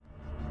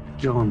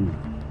John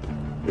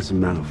is a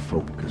man of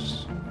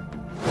focus,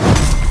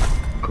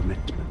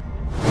 commitment,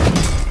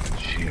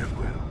 sheer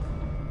will.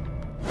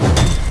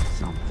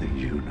 Something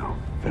you know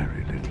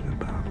very little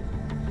about.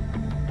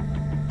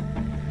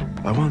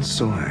 I once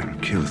saw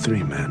him kill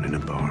 3 men in a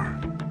bar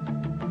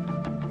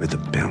with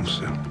a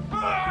pencil.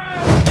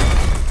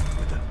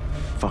 With a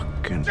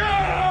fucking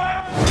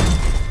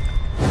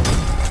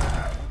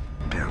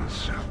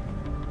pencil.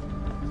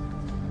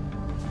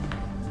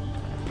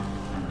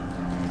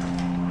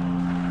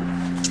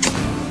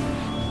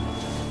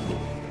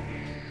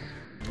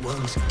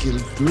 Once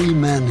killed 3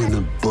 men in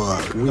a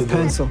bar with a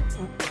pencil.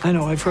 I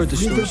know, I've heard the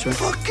story, sir.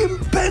 Fucking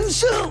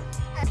pencil!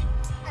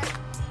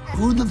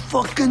 Who the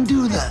fuck can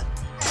do that?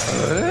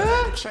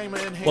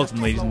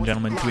 Welcome, ladies and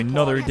gentlemen, to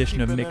another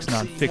edition of Mixed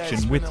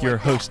Nonfiction with your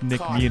host,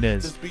 Nick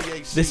Muniz.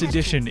 This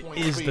edition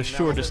is the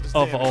shortest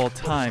of all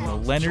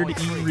time. Leonard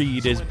E.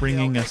 Read is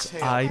bringing us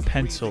I,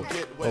 Pencil,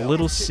 a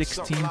little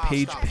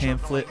 16-page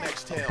pamphlet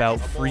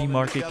about free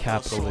market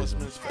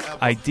capitalism.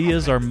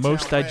 Ideas are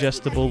most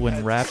digestible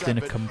when wrapped in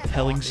a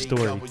compelling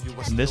story,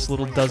 and this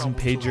little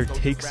dozen-pager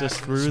takes us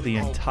through the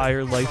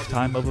entire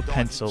lifetime of a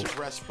pencil.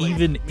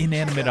 Even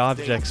inanimate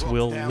objects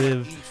will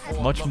live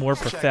much more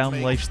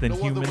profound lives than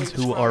humans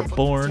who are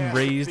born,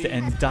 raised,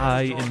 and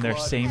die in their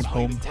same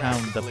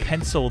hometown. The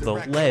pencil, the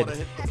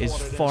lead, is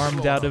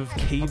farmed out of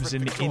caves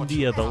in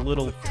India. The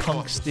little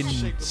tungsten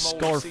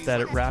scarf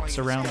that it wraps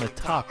around the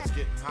top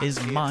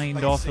is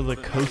mined off of the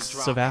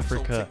coasts of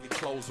Africa.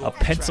 A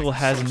pencil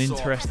has an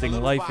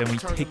interesting life, and we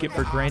take it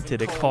for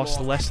granted. It costs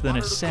less than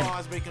a cent,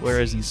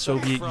 whereas in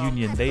Soviet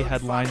Union, they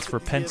had lines for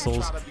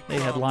pencils, they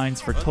had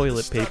lines for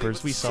toilet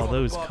papers. We saw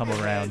those come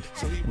around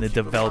in the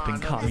developing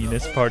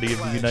Communist Party of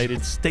the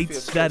United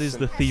States. That is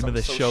the theme of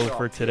the show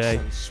for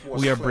today.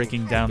 We are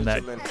breaking down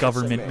that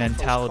government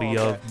mentality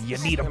of you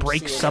need to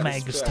break some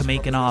eggs to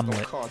make an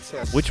omelet,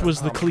 which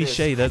was the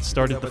cliche that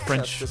started the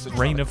French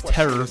Reign of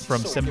Terror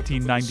from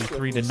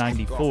 1793 to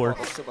 94,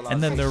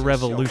 and then their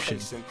revolution.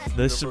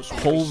 This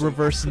whole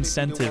reverse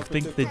incentive,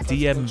 think the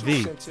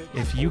DMV.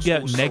 If you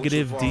get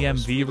negative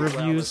DMV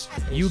reviews,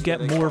 you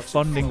get more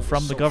funding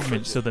from the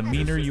government, so the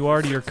meaner you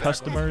are to your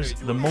customers,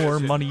 the more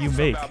money you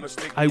make.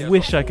 I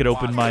wish I could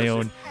open my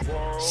own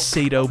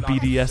Sado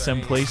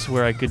BDSM place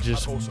where I could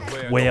just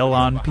wail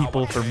on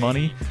people for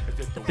money.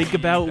 Think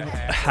about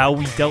how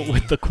we dealt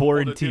with the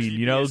quarantine.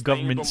 You know,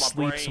 government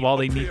sleeps while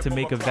they need to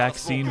make a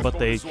vaccine, but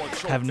they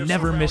have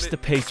never missed a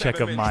paycheck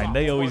of mine.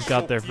 They always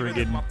got their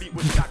friggin'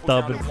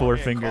 thumb and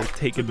forefinger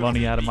taking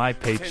money out of my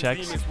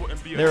paychecks.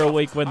 They're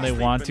awake when they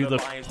want to. The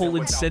whole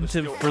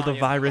incentive for the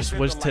virus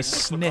was to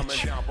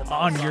snitch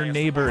on your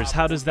neighbors.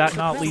 How does that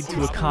not lead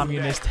to a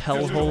communist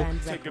hellhole?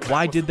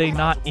 Why did they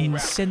not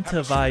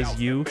incentivize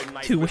you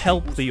to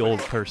help the old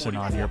person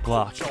on your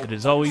block? It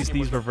is always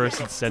these reverse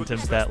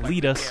incentives that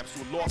lead us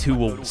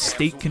to a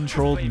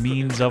state-controlled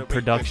means of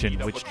production,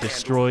 which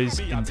destroys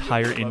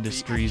entire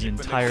industries,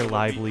 entire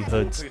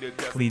livelihoods,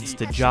 leads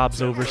to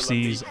jobs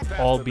overseas,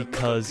 all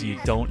because you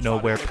don't know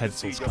where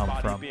pencils come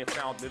from.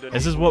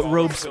 This is what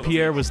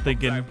Robespierre was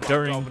thinking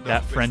during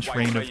that French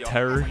Reign of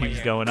Terror. He was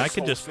going, I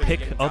could just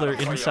pick other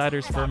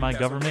insiders for my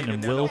government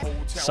and we'll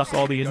suck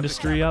all the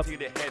industry up.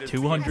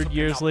 200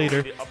 years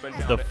later,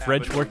 the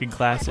French working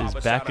class is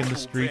back in the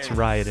streets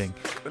rioting.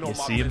 You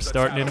see them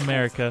starting in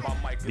America.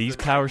 These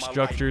power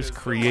structures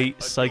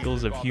create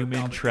cycles of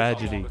human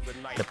tragedy.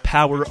 The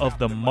power of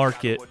the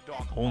market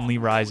only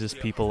rises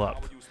people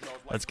up.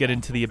 Let's get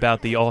into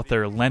about the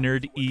author,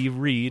 Leonard E.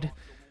 Read.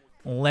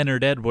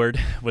 Leonard Edward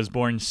was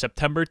born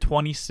September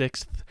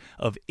 26th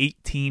of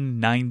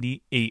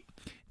 1898.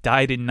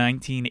 Died in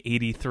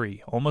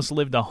 1983, almost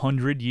lived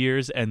 100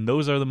 years, and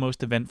those are the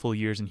most eventful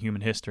years in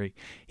human history.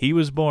 He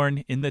was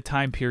born in the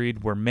time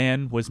period where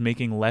man was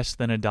making less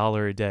than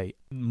 $1 a day.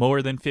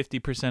 More than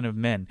 50% of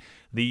men.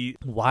 The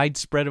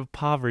widespread of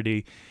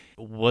poverty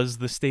was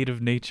the state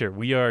of nature.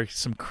 We are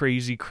some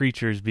crazy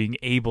creatures being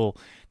able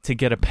to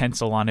get a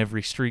pencil on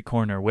every street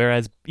corner,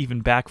 whereas even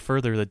back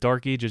further, the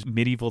Dark Ages,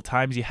 medieval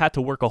times, you had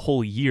to work a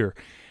whole year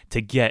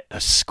to get a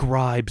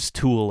scribe's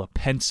tool, a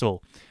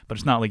pencil, but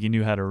it's not like you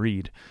knew how to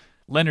read.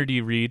 Leonard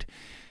E. Read,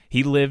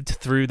 he lived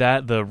through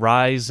that, the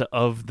rise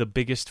of the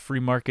biggest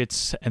free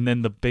markets, and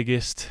then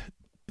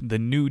the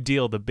New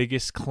Deal, the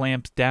biggest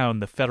clamp down.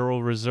 The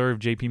Federal Reserve,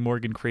 J.P.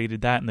 Morgan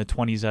created that in the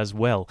 20s as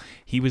well.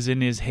 He was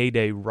in his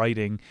heyday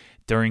writing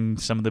during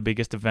some of the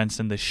biggest events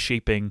in the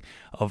shaping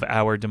of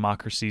our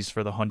democracies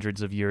for the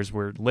hundreds of years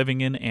we're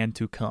living in and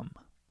to come.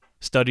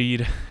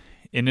 Studied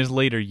in his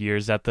later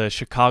years at the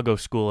Chicago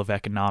School of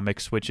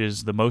Economics, which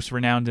is the most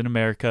renowned in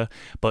America,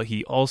 but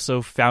he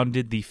also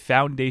founded the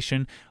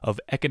Foundation of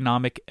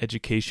Economic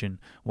Education,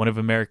 one of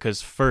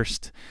America's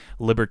first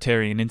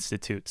libertarian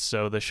institutes.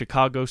 So the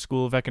Chicago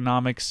School of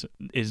Economics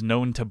is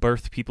known to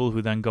birth people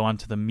who then go on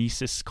to the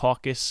Mises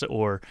Caucus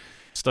or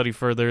study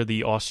further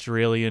the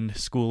Australian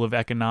School of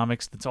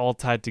Economics. That's all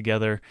tied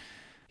together.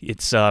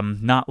 It's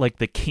not like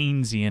the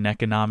Keynesian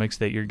economics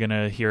that you're going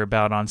to hear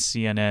about on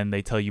CNN.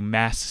 They tell you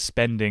mass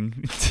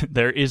spending.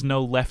 There is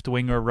no left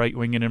wing or right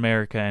wing in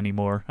America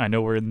anymore. I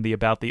know we're in the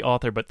About the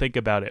Author, but think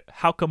about it.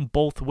 How come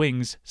both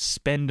wings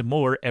spend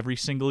more every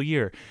single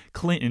year?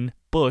 Clinton,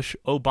 Bush,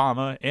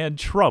 Obama, and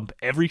Trump,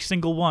 every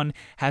single one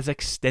has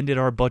extended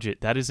our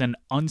budget. That is an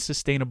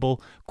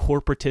unsustainable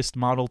corporatist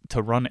model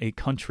to run a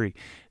country.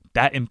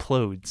 That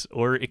implodes,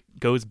 or it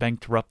goes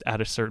bankrupt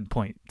at a certain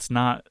point. It's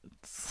not...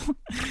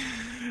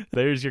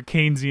 There's your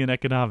Keynesian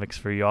economics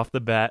for you off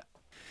the bat.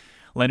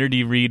 Leonard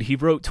E. Read, he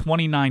wrote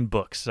 29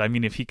 books. I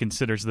mean, if he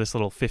considers this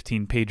little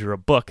 15-pager a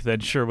book, then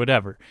sure,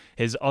 whatever.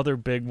 His other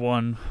big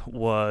one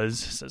was,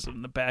 says it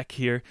in the back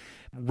here,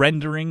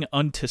 Rendering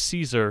Unto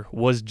Caesar,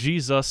 Was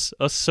Jesus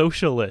a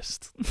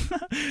Socialist?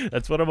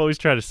 That's what I'm always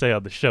trying to say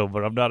on the show,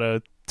 but I'm not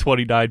a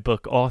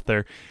 29-book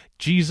author.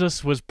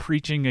 Jesus was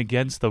preaching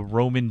against the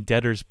Roman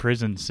debtors'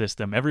 prison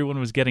system. Everyone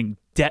was getting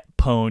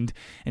debt-pwned,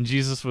 and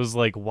Jesus was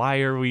like,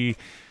 why are we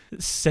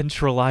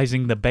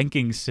centralizing the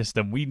banking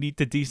system? We need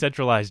to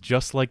decentralize,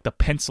 just like the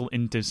pencil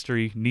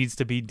industry needs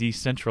to be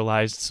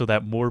decentralized so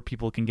that more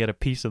people can get a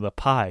piece of the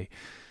pie.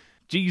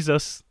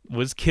 Jesus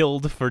was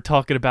killed for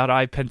talking about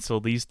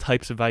iPencil. These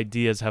types of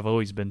ideas have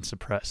always been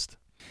suppressed.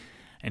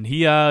 And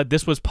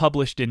this was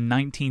published in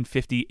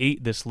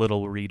 1958, this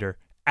little reader,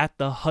 at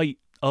the height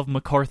of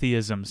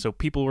McCarthyism. So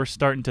people were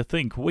starting to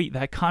think, wait,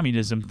 that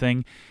communism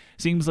thing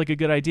seems like a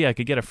good idea. I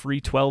could get a free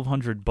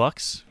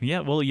 $1,200. Yeah,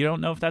 well, you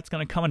don't know if that's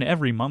going to come in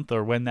every month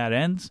or when that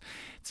ends.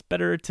 It's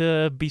better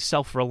to be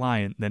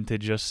self-reliant than to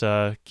just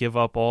give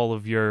up all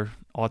of your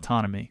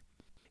autonomy.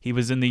 He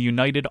was in the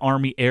United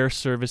Army Air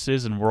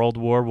Services in World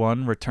War I,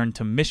 returned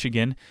to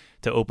Michigan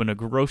to open a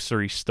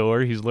grocery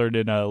store. He's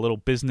learning little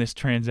business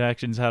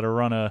transactions, how to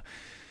run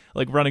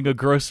running a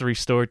grocery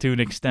store to an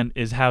extent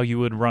is how you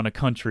would run a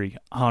country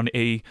on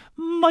a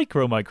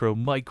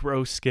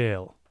micro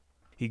scale.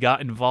 He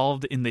got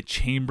involved in the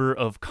Chamber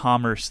of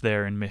Commerce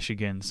there in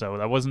Michigan, so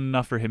that wasn't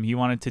enough for him. He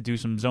wanted to do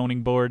some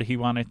zoning board. He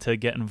wanted to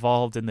get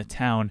involved in the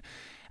town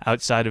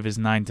outside of his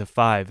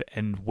 9-to-5,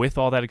 and with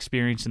all that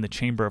experience in the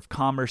Chamber of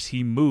Commerce,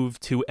 he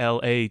moved to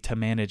L.A. to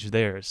manage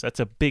theirs.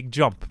 That's a big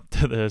jump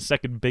to the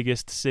second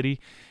biggest city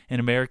in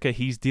America.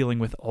 He's dealing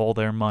with all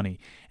their money,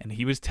 and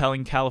he was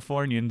telling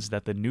Californians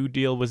that the New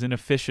Deal was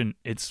inefficient.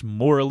 It's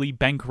morally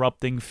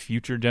bankrupting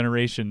future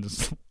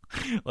generations.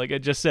 Like I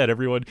just said,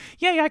 everyone,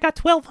 yeah, I got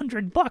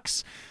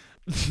 $1,200.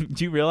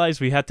 Do you realize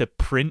we had to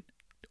print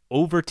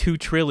over $2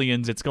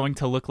 trillion? It's going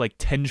to look like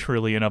 $10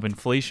 trillion of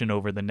inflation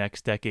over the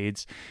next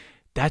decades.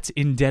 That's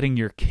indebting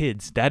your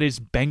kids. That is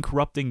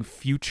bankrupting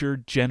future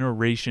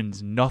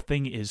generations.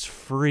 Nothing is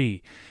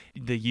free.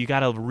 You got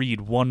to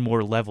read one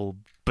more level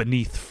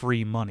beneath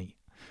free money.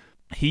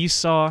 He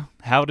saw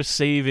how to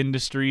save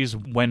industries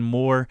when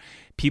more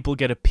people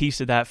get a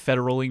piece of that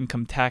federal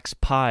income tax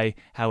pie,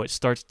 how it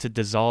starts to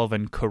dissolve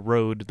and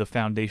corrode the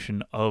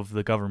foundation of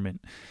the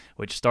government,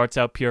 which starts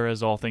out pure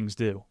as all things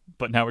do.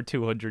 But now we're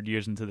 200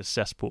 years into the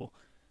cesspool.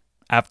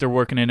 After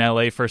working in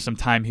LA for some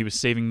time, he was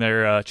saving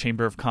their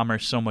Chamber of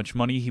Commerce so much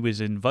money, he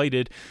was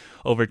invited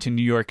over to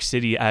New York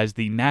City as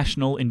the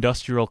National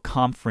Industrial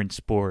Conference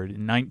Board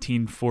in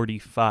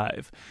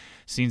 1945.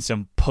 Seen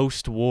some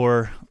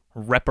post-war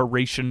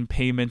reparation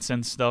payments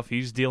and stuff.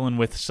 He's dealing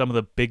with some of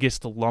the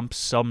biggest lump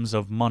sums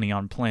of money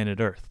on planet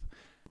Earth.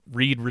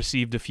 Read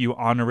received a few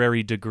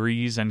honorary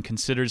degrees and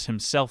considers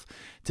himself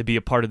to be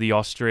a part of the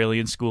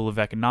Australian School of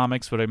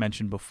Economics, what I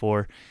mentioned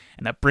before.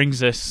 And that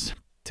brings us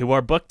to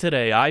our book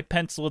today,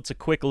 iPencil. It's a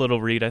quick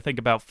little read, I think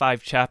about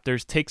 5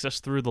 chapters, takes us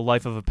through the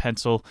life of a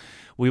pencil.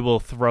 We will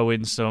throw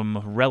in some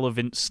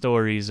relevant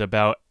stories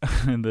about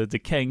the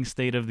decaying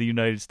state of the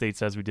United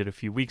States as we did a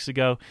few weeks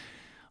ago.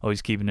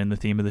 Always keeping in the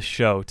theme of the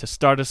show. To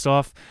start us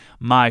off,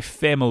 my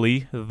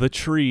family, the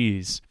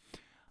trees.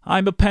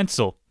 I'm a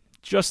pencil,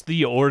 just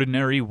the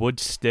ordinary wood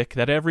stick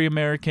that every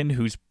American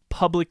who's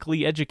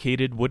publicly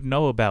educated would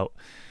know about.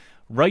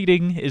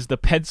 Writing is the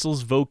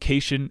pencil's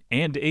vocation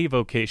and a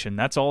vocation.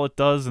 That's all it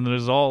does, and it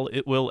is all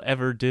it will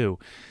ever do.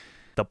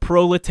 The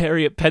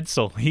proletariat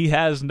pencil, he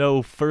has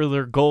no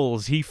further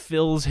goals. He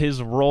fills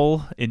his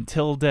role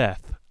until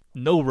death.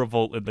 No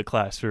revolt in the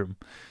classroom.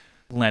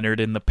 Leonard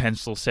in the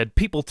pencil said,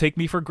 people take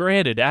me for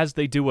granted as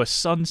they do a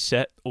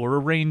sunset or a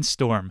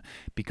rainstorm,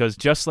 because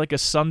just like a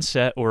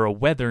sunset or a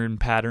weathering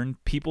pattern,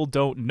 people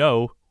don't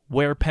know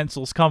where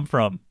pencils come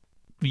from.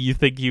 You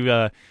think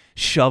you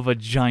shove a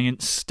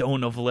giant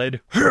stone of lead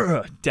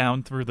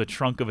down through the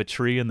trunk of a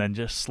tree and then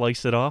just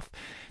slice it off?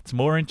 It's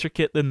more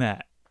intricate than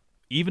that.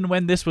 Even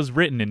when this was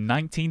written in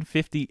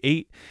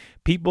 1958,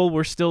 people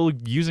were still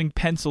using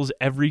pencils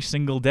every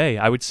single day.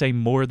 I would say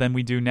more than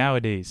we do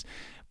nowadays.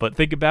 But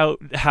think about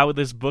how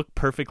this book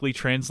perfectly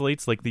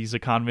translates, like these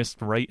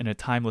economists write in a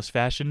timeless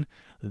fashion.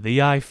 The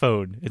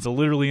iPhone. It's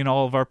literally in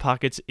all of our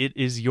pockets. It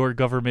is your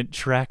government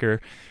tracker.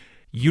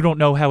 You don't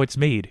know how it's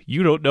made.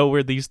 You don't know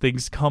where these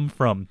things come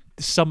from.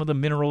 Some of the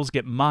minerals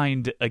get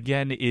mined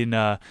again in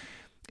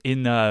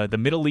in the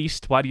Middle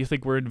East. Why do you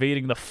think we're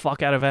invading the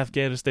fuck out of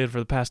Afghanistan for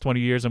the past 20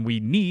 years? And we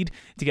need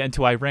to get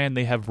into Iran.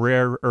 They have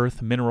rare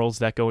earth minerals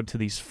that go into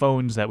these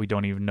phones that we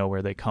don't even know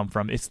where they come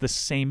from. It's the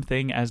same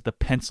thing as the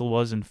pencil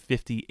was in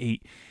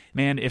 58.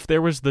 Man, if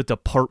there was the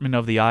department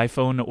of the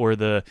iPhone or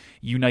the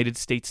United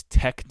States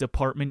Tech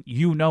Department,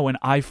 you know an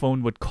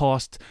iPhone would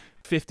cost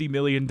 $50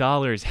 million.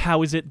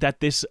 How is it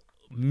that this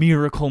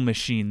miracle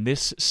machine,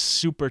 this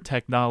super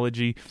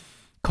technology,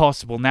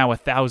 costs, well, now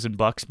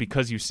 $1,000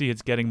 because you see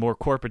it's getting more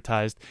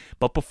corporatized,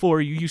 but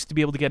before you used to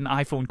be able to get an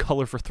iPhone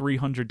color for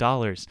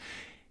 $300.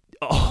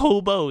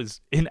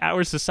 Hobos in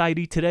our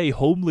society today,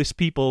 homeless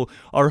people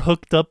are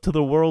hooked up to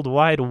the World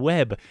Wide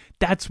Web.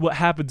 That's what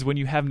happens when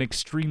you have an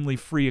extremely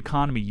free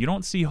economy. You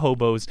don't see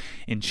hobos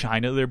in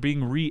China. They're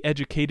being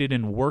re-educated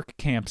in work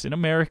camps. In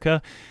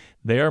America,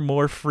 they are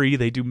more free.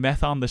 They do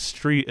meth on the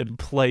street and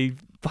play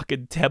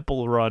fucking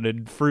Temple Run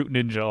and Fruit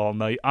Ninja all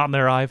night on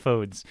their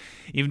iPhones.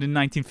 Even in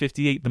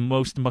 1958, the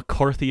most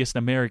McCarthyist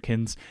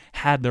Americans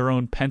had their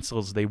own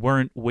pencils. They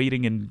weren't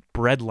waiting in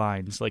bread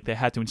lines like they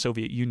had to in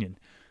Soviet Union.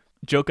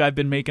 Joke I've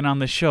been making on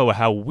the show,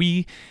 how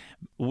we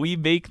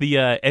make the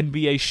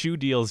NBA shoe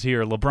deals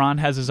here. LeBron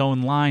has his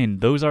own line.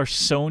 Those are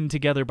sewn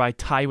together by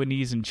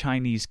Taiwanese and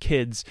Chinese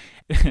kids,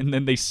 and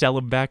then they sell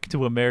them back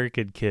to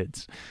American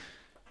kids.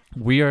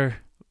 We are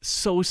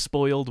so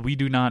spoiled, we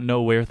do not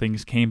know where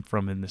things came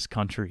from in this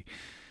country.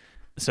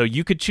 So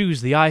you could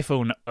choose the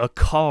iPhone, a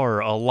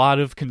car, a lot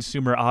of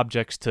consumer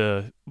objects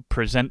to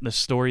present the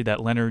story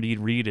that Leonard E.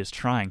 Read is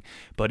trying.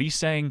 But he's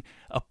saying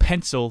a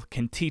pencil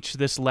can teach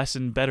this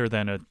lesson better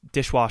than a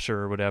dishwasher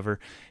or whatever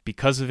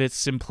because of its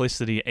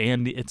simplicity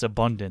and its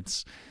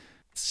abundance.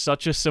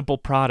 Such a simple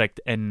product,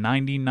 and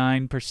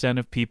 99%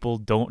 of people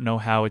don't know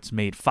how it's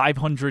made.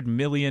 500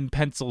 million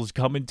pencils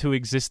come into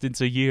existence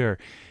a year.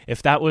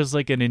 If that was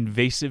like an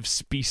invasive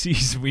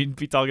species, we'd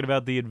be talking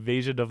about the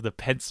invasion of the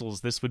pencils.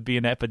 This would be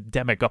an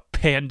epidemic, a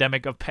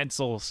pandemic of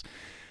pencils.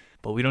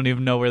 But we don't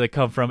even know where they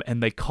come from,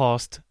 and they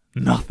cost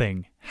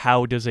nothing.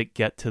 How does it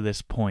get to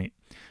this point?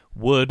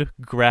 Wood,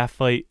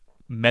 graphite,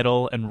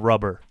 metal, and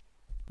rubber.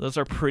 Those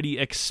are pretty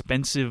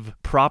expensive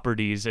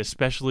properties,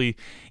 especially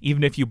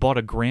even if you bought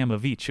a gram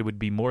of each, it would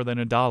be more than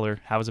 $1.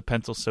 How is a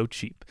pencil so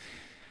cheap?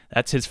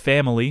 That's his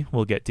family.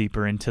 We'll get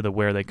deeper into the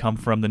where they come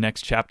from. The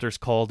next chapter is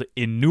called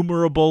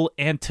Innumerable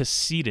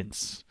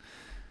Antecedents.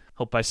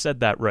 Hope I said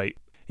that right.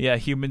 Yeah,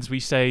 humans, we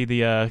say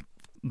the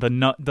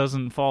nut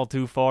doesn't fall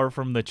too far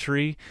from the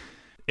tree.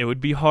 It would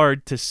be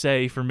hard to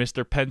say for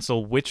Mr.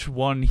 Pencil which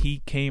one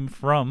he came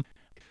from.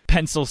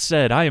 Pencil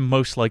said, I am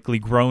most likely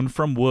grown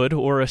from wood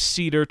or a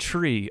cedar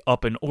tree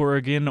up in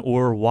Oregon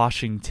or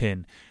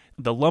Washington.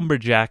 The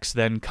lumberjacks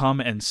then come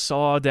and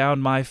saw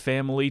down my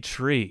family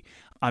tree.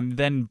 I'm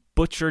then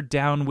butchered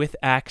down with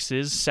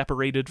axes,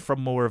 separated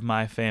from more of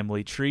my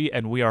family tree,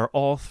 and we are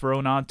all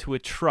thrown onto a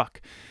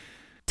truck,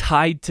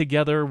 tied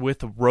together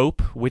with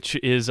rope, which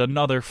is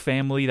another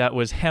family that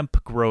was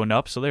hemp grown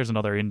up, so there's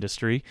another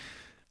industry.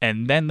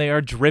 And then they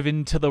are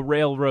driven to the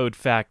railroad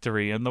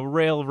factory, and the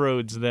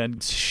railroads then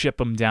ship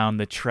them down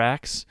the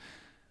tracks.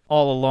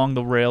 All along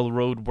the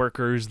railroad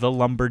workers, the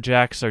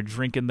lumberjacks are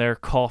drinking their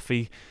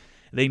coffee.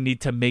 They need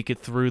to make it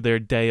through their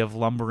day of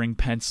lumbering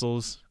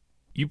pencils.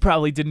 You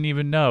probably didn't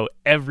even know,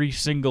 every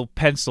single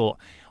pencil,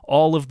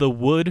 all of the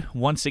wood,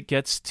 once it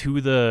gets to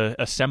the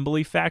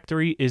assembly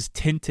factory, is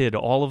tinted.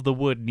 All of the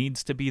wood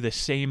needs to be the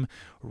same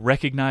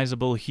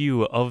recognizable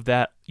hue of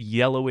that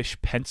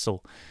yellowish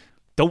pencil.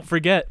 Don't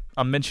forget,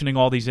 I'm mentioning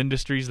all these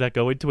industries that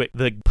go into it.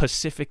 The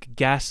Pacific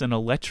Gas and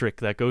Electric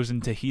that goes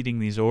into heating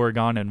these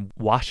Oregon and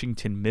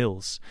Washington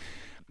mills.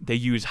 They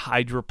use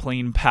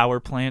hydroplane power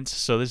plants,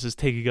 so this is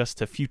taking us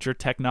to future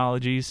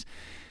technologies.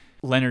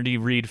 Leonard E.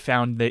 Read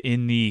found that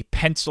in the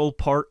pencil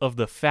part of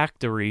the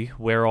factory,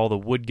 where all the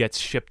wood gets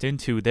shipped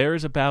into,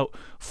 there's about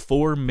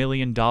 $4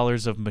 million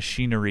of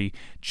machinery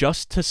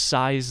just to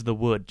size the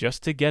wood,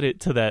 just to get it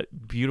to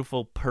that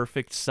beautiful,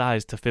 perfect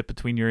size to fit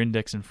between your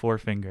index and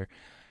forefinger.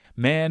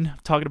 Man,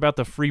 talking about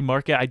the free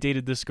market, I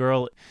dated this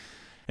girl,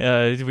 we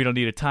don't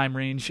need a time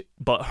range,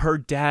 but her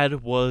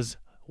dad was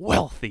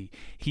wealthy.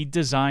 He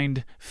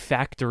designed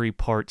factory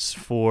parts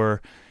for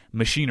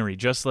machinery,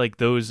 just like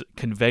those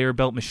conveyor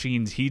belt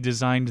machines. He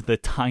designed the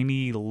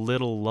tiny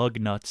little lug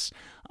nuts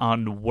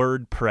on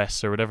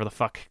WordPress or whatever the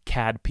fuck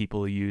CAD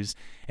people use,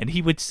 and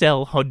he would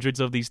sell hundreds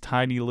of these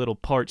tiny little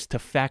parts to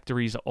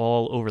factories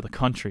all over the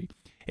country.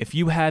 If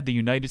you had the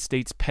United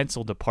States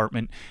Pencil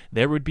Department,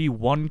 there would be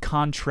one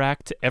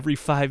contract every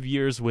 5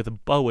 years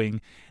with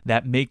Boeing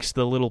that makes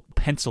the little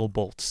pencil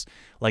bolts.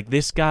 Like,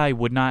 this guy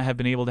would not have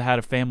been able to have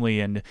a family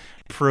and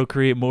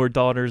procreate more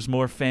daughters,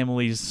 more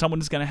families.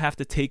 Someone's going to have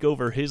to take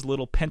over his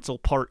little pencil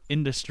part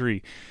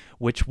industry,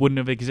 which wouldn't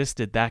have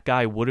existed. That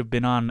guy would have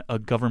been on a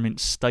government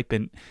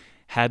stipend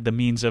had the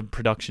means of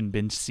production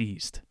been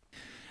seized.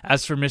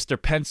 As for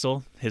Mr.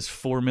 Pencil, his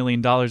 $4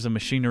 million of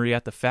machinery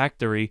at the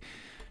factory,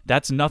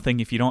 that's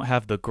nothing if you don't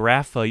have the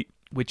graphite,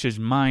 which is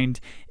mined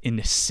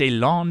in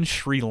Ceylon,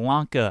 Sri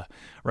Lanka,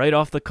 right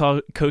off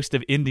the coast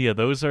of India.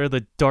 Those are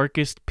the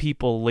darkest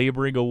people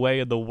laboring away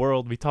in the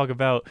world. We talk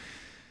about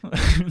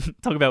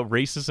Talk about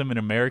racism in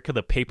America,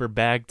 the paper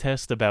bag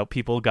test about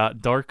people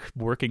got dark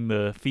working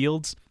the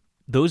fields.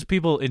 Those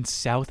people in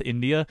South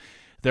India,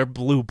 they're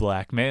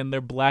blue-black, man. They're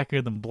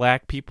blacker than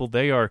black people.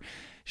 They are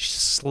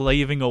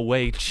slaving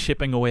away,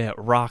 chipping away at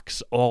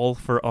rocks, all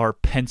for our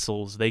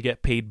pencils. They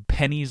get paid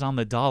pennies on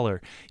the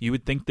dollar. You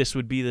would think this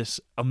would be this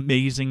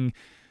amazing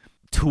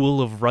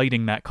tool of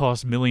writing that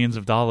costs millions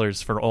of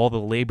dollars for all the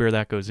labor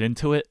that goes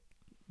into it.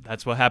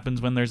 That's what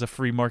happens when there's a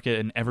free market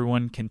and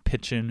everyone can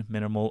pitch in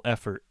minimal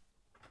effort.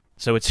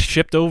 So it's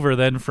shipped over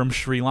then from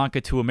Sri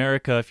Lanka to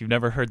America. If you've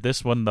never heard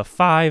this one, the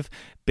 5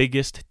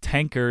 biggest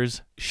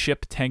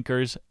ship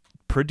tankers,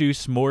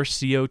 produce more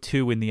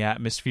CO2 in the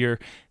atmosphere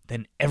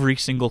than every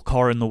single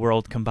car in the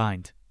world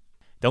combined.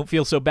 Don't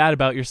feel so bad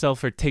about yourself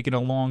for taking a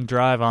long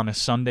drive on a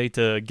Sunday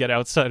to get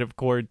outside of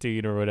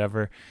quarantine or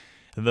whatever.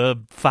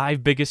 The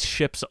 5 biggest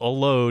ships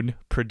alone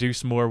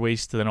produce more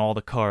waste than all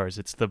the cars.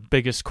 It's the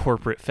biggest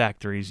corporate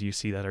factories you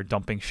see that are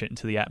dumping shit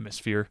into the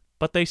atmosphere.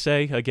 But they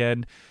say,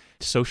 again,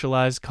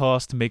 socialize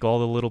cost, make all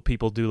the little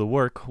people do the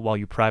work while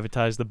you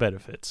privatize the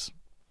benefits.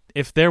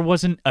 If there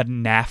wasn't a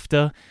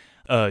NAFTA,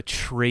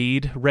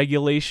 trade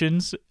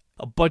regulations,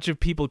 a bunch of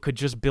people could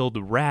just build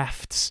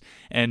rafts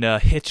and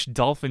hitch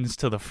dolphins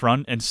to the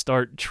front and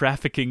start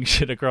trafficking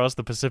shit across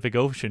the Pacific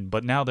Ocean.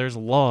 But now there's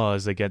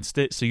laws against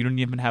it, so you don't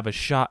even have a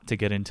shot to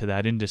get into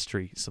that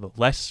industry. So the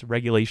less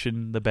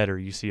regulation, the better,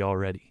 you see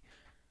already.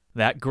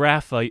 That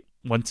graphite,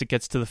 once it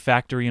gets to the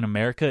factory in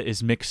America,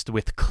 is mixed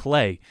with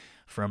clay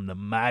from the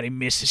mighty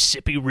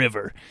Mississippi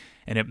River,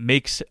 and it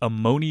makes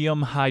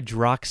ammonium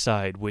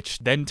hydroxide, which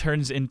then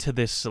turns into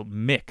this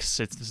mix.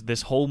 It's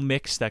this whole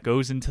mix that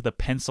goes into the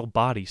pencil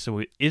body, so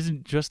it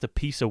isn't just a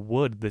piece of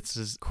wood. That's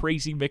this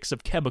crazy mix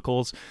of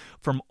chemicals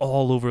from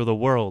all over the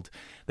world.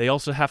 They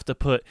also have to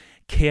put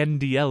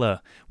candiela,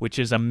 which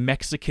is a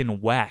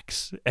Mexican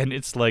wax, and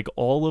it's like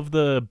all of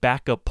the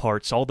backup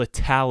parts, all the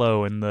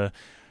tallow and the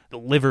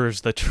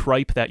livers, the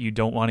tripe that you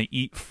don't want to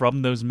eat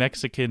from those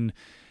Mexican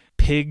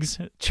pigs,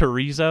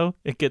 chorizo.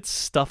 It gets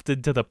stuffed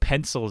into the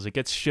pencils. It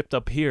gets shipped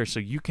up here, so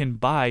you can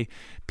buy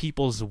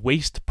people's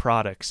waste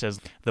products.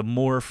 As the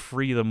more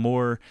free, the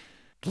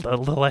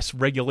less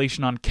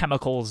regulation on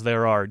chemicals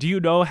there are. Do you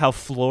know how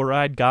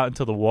fluoride got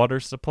into the water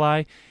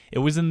supply? It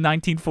was in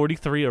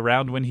 1943,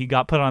 around when he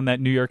got put on that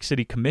New York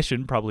City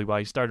commission, probably why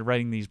he started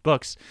writing these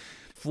books.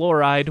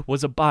 Fluoride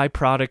was a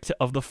byproduct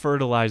of the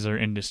fertilizer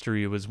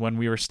industry. It was when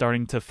we were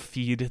starting to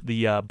feed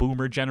the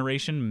boomer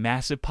generation,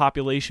 massive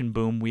population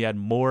boom. We had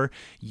more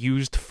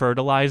used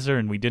fertilizer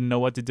and we didn't know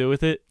what to do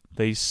with it.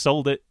 They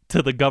sold it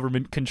to the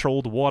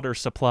government-controlled water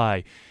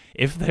supply.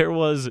 If there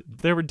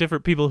were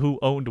different people who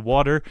owned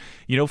water,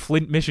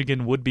 Flint,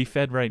 Michigan would be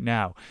fed right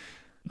now.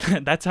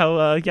 That's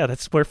how,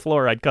 that's where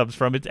fluoride comes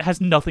from. It has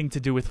nothing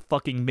to do with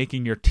fucking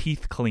making your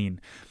teeth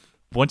clean.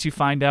 Once you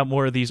find out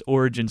more of these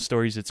origin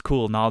stories, it's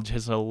cool. Knowledge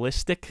is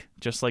holistic,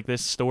 just like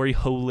this story,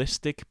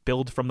 holistic.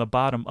 Build from the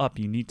bottom up.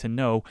 You need to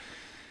know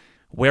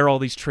where all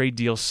these trade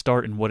deals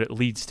start and what it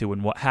leads to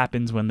and what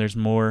happens when there's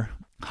more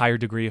higher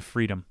degree of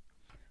freedom.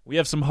 We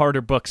have some harder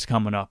books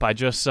coming up.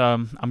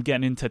 I'm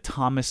getting into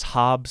Thomas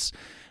Hobbes.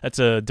 That's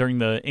during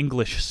the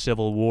English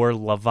Civil War,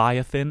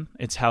 Leviathan.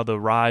 It's how the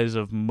rise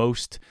of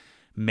most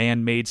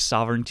man-made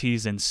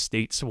sovereignties and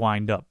states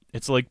wind up.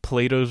 It's like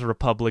Plato's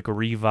Republic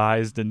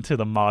revised into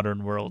the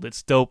modern world.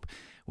 It's dope.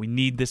 We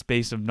need this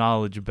base of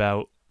knowledge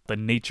about the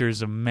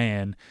natures of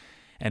man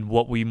and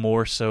what we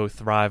more so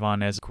thrive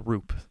on as a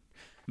group.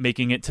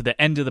 Making it to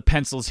the end of the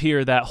pencils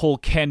here, that whole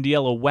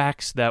candiela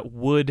wax, that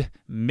wood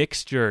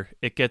mixture,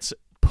 it gets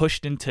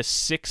pushed into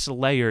 6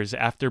 layers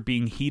after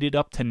being heated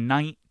up to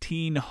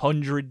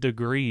 1900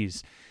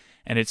 degrees.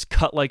 And it's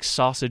cut like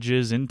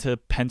sausages into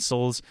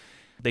pencils.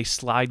 They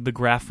slide the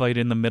graphite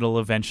in the middle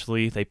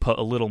eventually. They put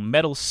a little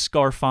metal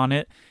scarf on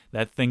it.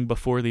 That thing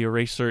before the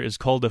eraser is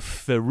called a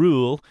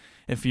ferrule,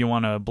 if you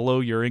want to blow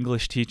your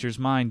English teacher's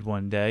mind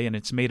one day, and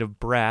it's made of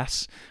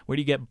brass. Where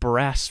do you get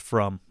brass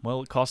from?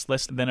 Well, it costs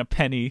less than a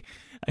penny.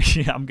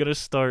 I'm going to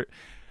start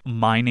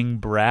mining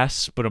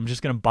brass, but I'm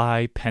just going to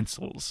buy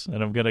pencils,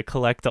 and I'm going to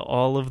collect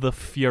all of the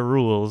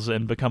ferrules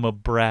and become a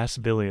brass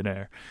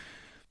billionaire.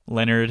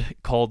 Leonard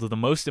called the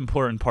most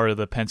important part of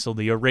the pencil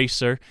the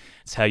eraser.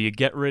 It's how you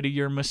get rid of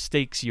your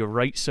mistakes. You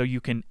write so you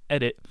can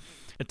edit.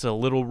 It's a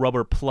little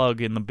rubber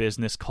plug in the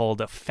business called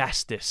a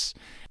fastus.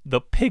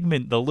 The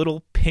pigment, the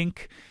little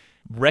pink,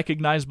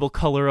 recognizable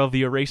color of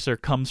the eraser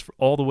comes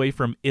all the way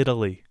from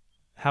Italy.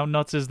 How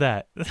nuts is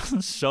that?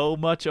 So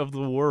much of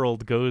the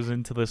world goes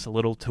into this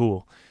little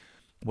tool.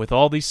 With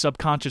all these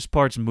subconscious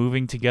parts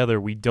moving together,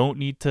 we don't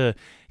need to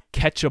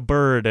catch a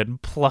bird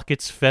and pluck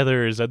its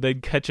feathers and then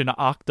catch an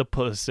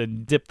octopus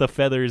and dip the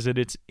feathers in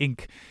its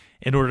ink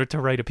in order to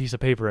write a piece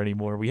of paper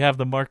anymore. We have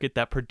the market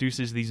that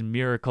produces these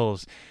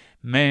miracles.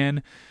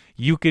 Man,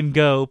 you can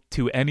go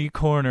to any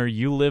corner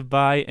you live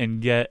by and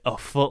get a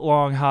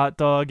foot-long hot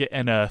dog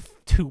and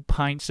 2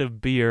 pints of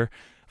beer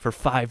for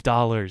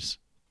 $5.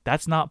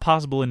 That's not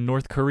possible in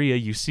North Korea.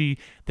 You see,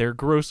 their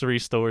grocery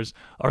stores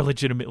are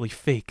legitimately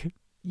fake.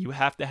 You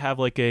have to have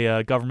like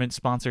a government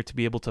sponsor to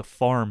be able to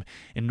farm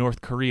in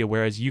North Korea,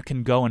 whereas you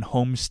can go and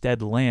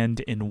homestead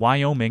land in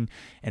Wyoming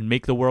and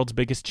make the world's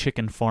biggest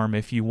chicken farm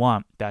if you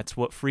want. That's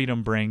what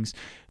freedom brings.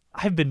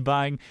 I've been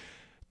buying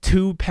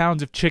 2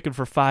 pounds of chicken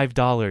for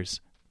 $5.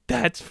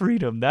 That's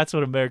freedom. That's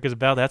what America's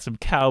about. That's some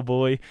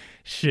cowboy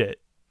shit.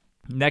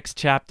 Next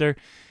chapter,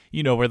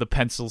 you know where the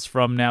pencil's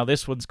from now.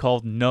 This one's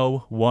called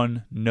No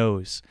One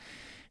Knows.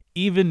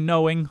 Even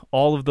knowing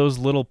all of those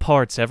little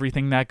parts,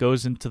 everything that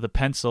goes into the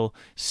pencil,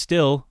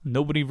 still,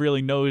 nobody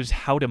really knows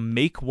how to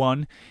make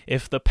one.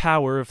 If the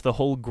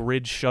whole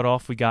grid shut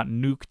off, we got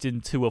nuked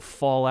into a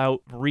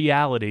Fallout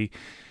reality,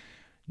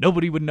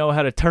 nobody would know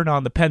how to turn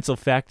on the pencil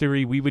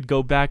factory. We would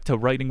go back to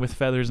writing with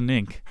feathers and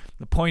ink.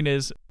 The point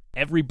is,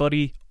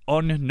 everybody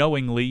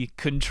unknowingly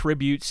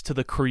contributes to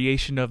the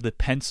creation of the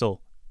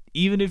pencil.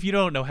 Even if you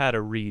don't know how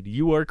to read,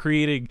 you are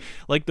creating,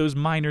 like those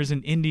miners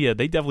in India.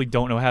 They definitely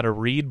don't know how to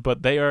read,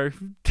 but they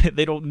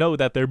don't know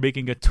that they're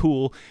making a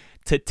tool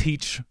to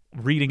teach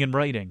reading and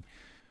writing.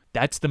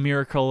 That's the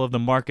miracle of the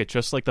market.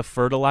 Just like the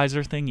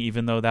fertilizer thing,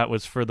 even though that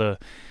was for the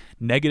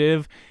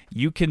negative,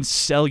 you can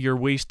sell your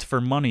waste for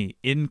money.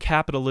 In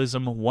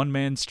capitalism, one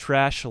man's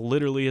trash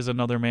literally is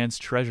another man's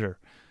treasure.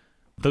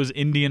 Those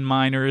Indian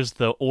miners,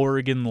 the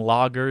Oregon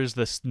loggers,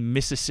 the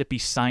Mississippi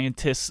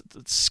scientists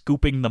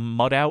scooping the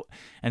mud out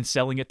and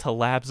selling it to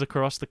labs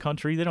across the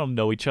country, they don't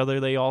know each other.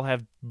 They all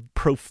have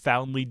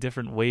profoundly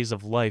different ways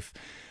of life,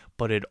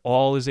 but it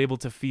all is able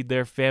to feed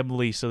their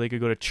family so they could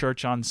go to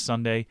church on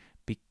Sunday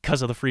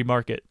because of the free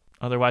market.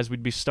 Otherwise,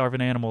 we'd be starving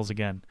animals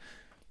again.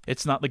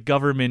 It's not the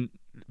government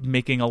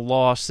making a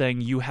law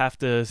saying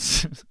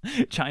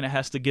China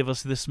has to give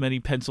us this many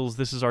pencils,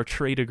 this is our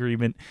trade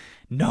agreement.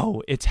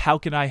 No, it's how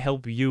can I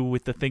help you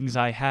with the things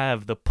I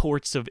have? The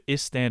ports of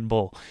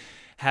Istanbul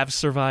have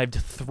survived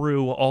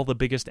through all the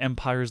biggest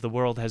empires the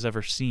world has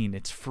ever seen.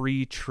 It's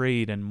free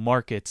trade and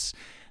markets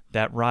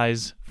that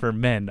rise for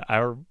men.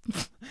 Our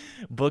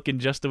book in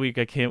just a week,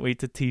 I can't wait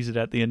to tease it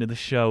at the end of the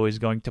show, is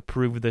going to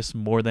prove this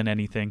more than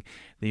anything,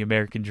 the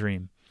American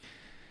dream.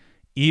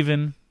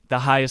 Even the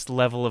highest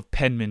level of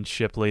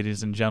penmanship,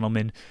 ladies and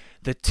gentlemen,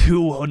 the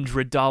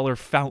 $200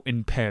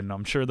 fountain pen.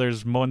 I'm sure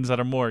there's ones that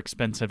are more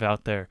expensive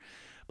out there.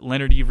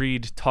 Leonard E.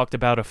 Read talked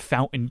about a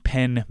fountain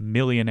pen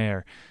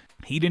millionaire.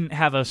 He didn't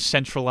have a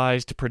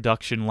centralized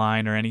production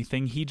line or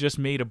anything. He just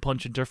made a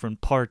bunch of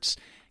different parts,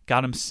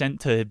 got them sent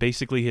to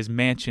basically his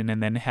mansion,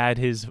 and then had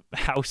his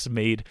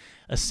housemaid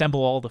assemble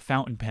all the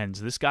fountain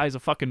pens. This guy's a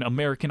fucking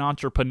American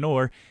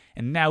entrepreneur,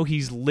 and now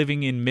he's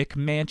living in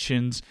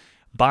McMansions,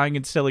 buying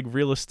and selling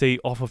real estate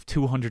off of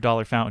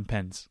 $200 fountain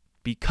pens.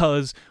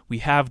 Because we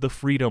have the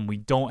freedom. We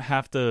don't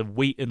have to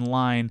wait in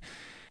line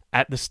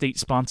at the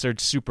state-sponsored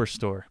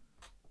superstore.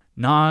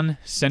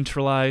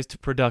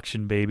 Non-centralized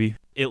production, baby.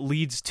 It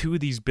leads to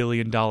these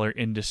billion-dollar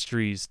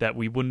industries that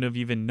we wouldn't have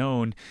even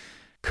known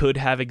could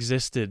have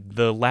existed.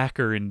 The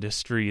lacquer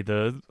industry,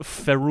 the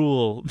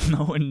ferrule.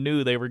 No one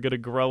knew they were going to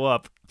grow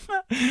up.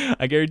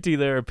 I guarantee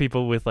there are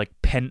people with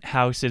like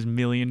penthouses,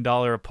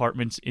 $1,000,000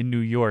 apartments in New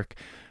York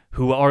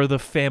who are the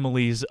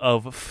families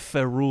of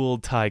ferrule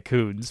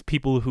tycoons,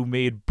 people who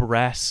made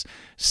brass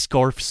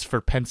scarves for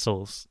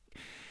pencils.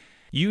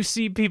 You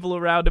see people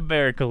around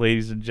America,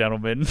 ladies and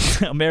gentlemen.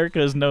 America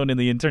is known in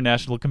the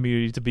international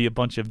community to be a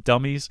bunch of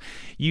dummies.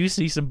 You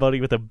see somebody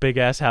with a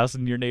big-ass house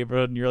in your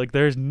neighborhood, and you're like,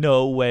 there's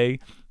no way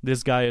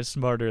this guy is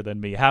smarter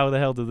than me. How the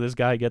hell did this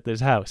guy get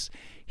this house?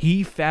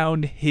 He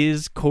found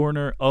his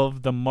corner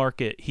of the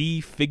market. He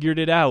figured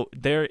it out.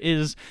 There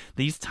is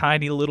these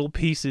tiny little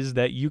pieces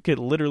that you could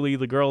literally,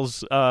 the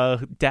girl's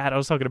dad I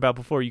was talking about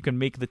before, you can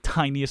make the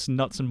tiniest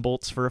nuts and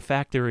bolts for a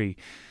factory.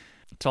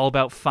 It's all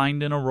about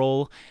finding a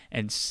role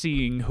and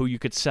seeing who you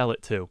could sell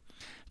it to.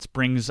 This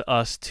brings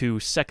us to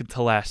second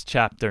to last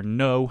chapter,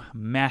 No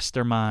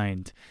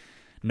Mastermind.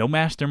 No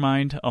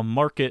mastermind, a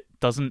market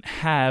doesn't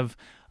have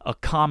a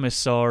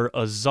commissar,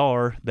 a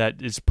czar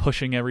that is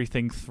pushing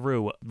everything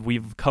through.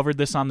 We've covered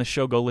this on the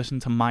show. Go listen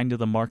to Mind of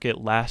the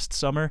Market last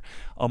summer.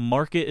 A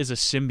market is a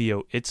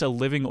symbiote. It's a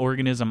living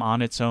organism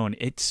on its own.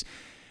 It's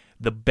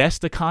the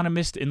best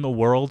economist in the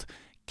world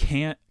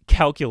can't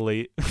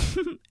calculate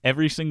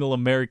every single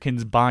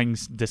American's buying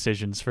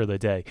decisions for the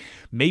day.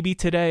 Maybe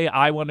today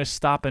I want to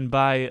stop and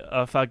buy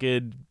a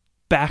fucking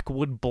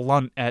backwood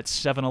blunt at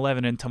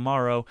 7-Eleven, and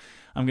tomorrow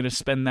I'm going to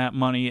spend that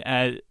money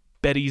at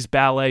Betty's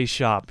Ballet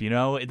Shop. You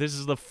know, this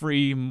is the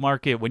free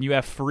market. When you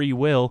have free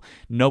will,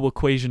 no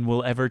equation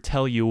will ever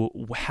tell you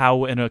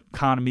how an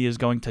economy is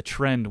going to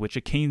trend, which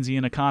a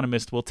Keynesian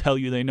economist will tell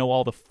you they know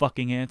all the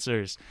fucking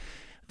answers.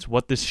 It's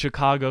what this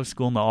Chicago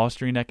school and the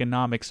Austrian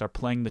economics are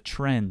playing the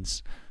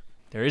trends.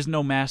 There is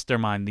no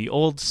mastermind. The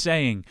old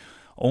saying,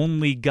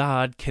 only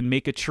God can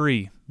make a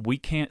tree. We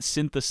can't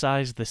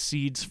synthesize the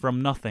seeds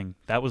from nothing.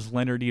 That was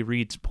Leonard E.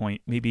 Read's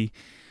point, maybe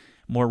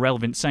more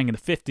relevant saying in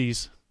the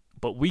 50s.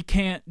 But we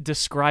can't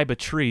describe a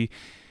tree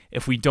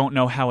if we don't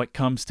know how it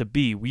comes to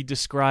be. We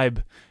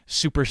describe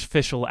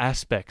superficial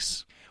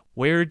aspects.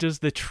 Where does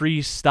the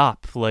tree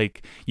stop?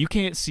 Like, you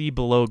can't see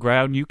below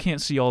ground. You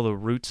can't see all the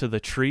roots of the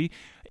tree.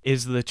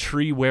 Is the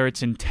tree where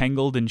it's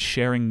entangled and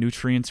sharing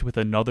nutrients with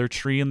another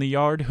tree in the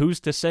yard?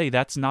 Who's to say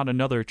that's not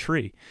another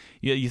tree?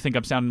 You think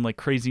I'm sounding like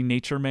crazy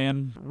nature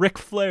man? Ric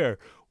Flair.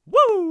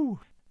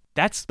 Woo!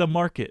 That's the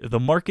market. The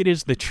market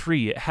is the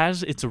tree. It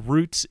has its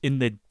roots in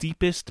the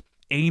deepest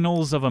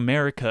annals of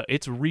America.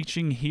 It's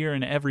reaching here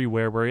and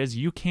everywhere, whereas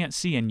you can't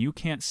see and you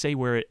can't say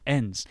where it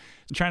ends.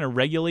 And trying to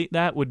regulate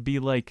that would be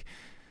like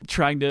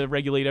trying to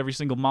regulate every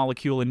single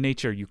molecule in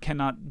nature. You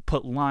cannot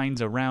put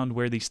lines around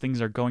where these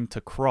things are going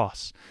to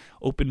cross.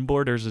 Open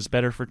borders is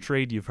better for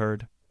trade, you've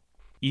heard.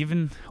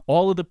 Even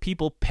all of the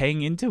people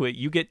paying into it,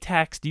 you get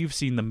taxed. You've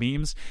seen the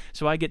memes.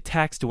 So I get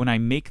taxed when I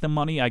make the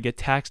money. I get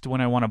taxed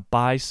when I want to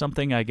buy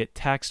something. I get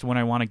taxed when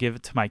I want to give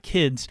it to my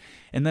kids.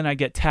 And then I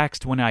get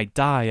taxed when I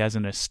die as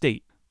an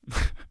estate.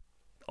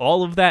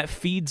 All of that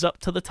feeds up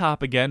to the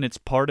top again. It's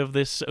part of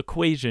this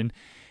equation.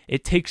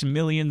 It takes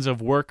millions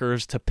of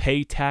workers to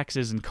pay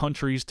taxes and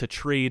countries to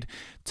trade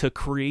to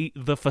create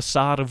the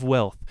facade of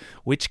wealth,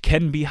 which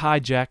can be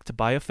hijacked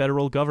by a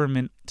federal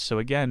government. So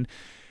again,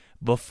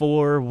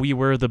 before we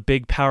were the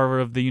big power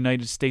of the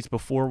United States,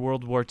 before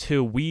World War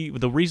II,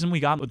 the reason we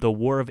got the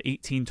War of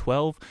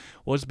 1812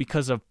 was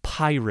because of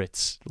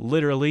pirates.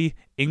 Literally,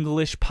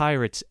 English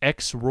pirates,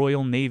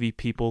 ex-Royal Navy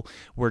people,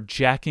 were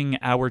jacking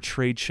our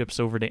trade ships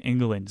over to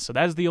England. So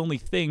that's the only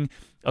thing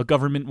a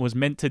government was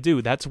meant to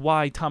do. That's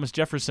why Thomas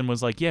Jefferson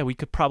was like, yeah, we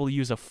could probably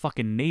use a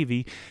fucking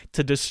navy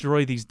to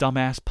destroy these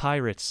dumbass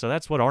pirates. So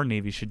that's what our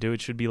navy should do.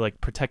 It should be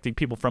like protecting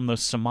people from those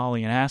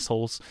Somalian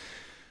assholes.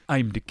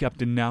 I'm the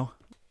captain now.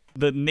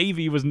 The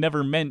Navy was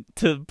never meant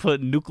to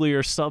put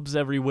nuclear subs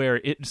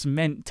everywhere. It's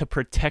meant to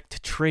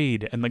protect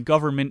trade, and the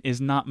government is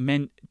not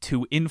meant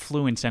to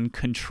influence and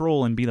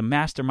control and be the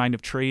mastermind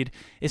of trade.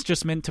 It's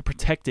just meant to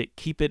protect it,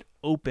 keep it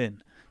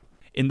open.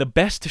 In the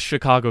best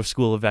Chicago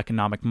School of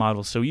Economic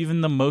Models, so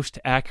even the most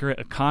accurate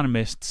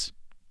economists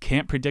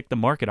can't predict the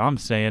market, I'm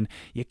saying.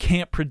 You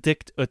can't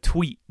predict a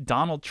tweet.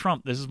 Donald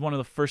Trump, this is one of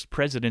the first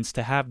presidents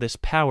to have this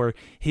power.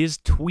 His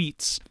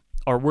tweets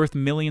are worth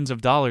millions of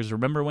dollars.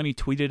 Remember when he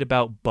tweeted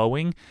about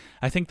Boeing?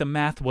 I think the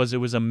math was it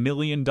was $1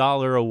 million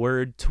a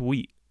word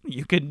tweet.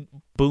 You could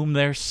boom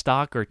their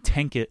stock or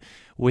tank it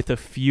with a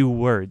few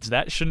words.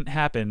 That shouldn't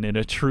happen in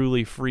a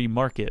truly free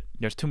market.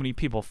 There's too many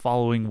people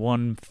following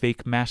one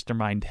fake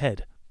mastermind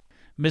head.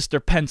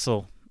 Mr.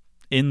 Pencil,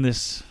 in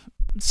this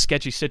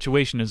sketchy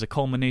situation, is a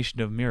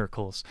culmination of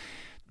miracles.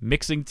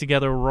 Mixing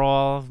together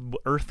raw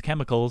earth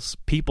chemicals,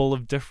 people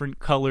of different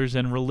colors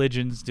and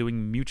religions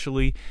doing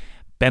mutually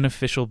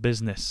beneficial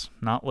business,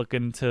 not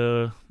looking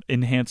to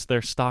enhance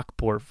their stock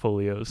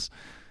portfolios.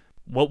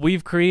 What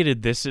we've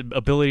created, this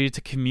ability to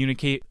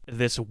communicate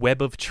this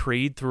web of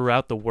trade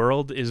throughout the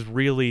world, is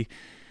really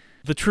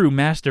the true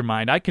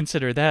mastermind. I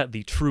consider that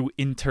the true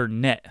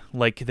internet.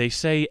 Like they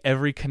say,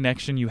 every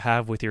connection you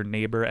have with your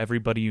neighbor,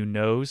 everybody you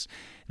knows,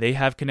 they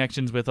have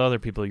connections with other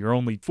people. You're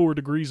only 4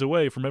 degrees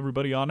away from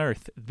everybody on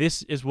Earth.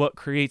 This is what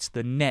creates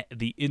the net,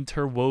 the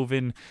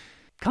interwoven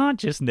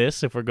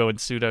consciousness, if we're going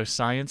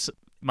pseudoscience.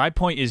 My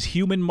point is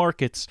human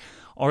markets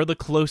are the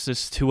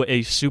closest to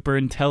a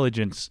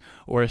superintelligence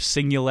or a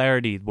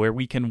singularity where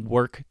we can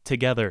work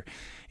together.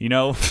 You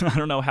know, I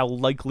don't know how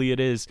likely it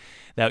is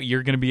that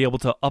you're going to be able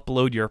to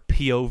upload your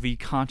POV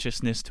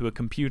consciousness to a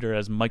computer,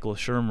 as Michael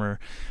Shermer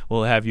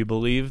will have you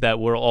believe, that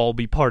we'll all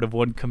be part of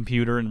one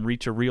computer and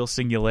reach a real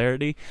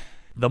singularity.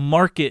 The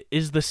market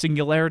is the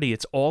singularity.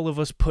 It's all of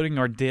us putting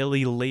our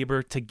daily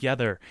labor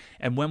together.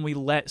 And when we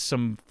let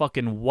some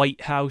fucking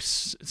White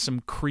House,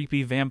 some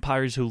creepy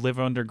vampires who live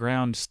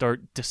underground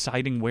start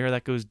deciding where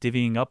that goes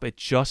divvying up, it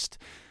just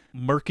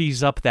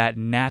murkies up that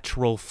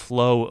natural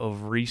flow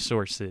of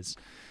resources.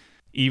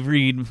 E.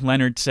 Reed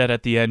Leonard said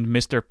at the end,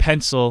 Mr.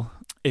 Pencil,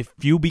 if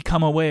you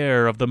become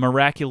aware of the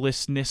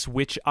miraculousness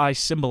which I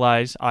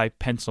symbolize, I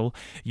pencil,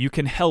 you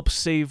can help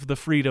save the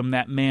freedom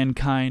that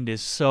mankind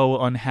is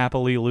so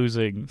unhappily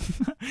losing.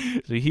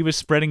 So he was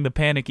spreading the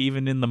panic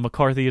even in the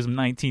McCarthyism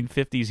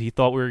 1950s. He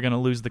thought we were going to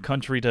lose the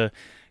country to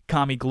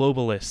commie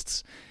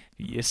globalists.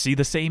 You see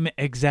the same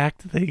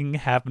exact thing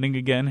happening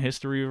again.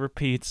 History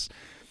repeats.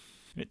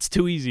 It's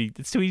too easy.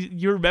 It's too easy.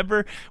 You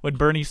remember when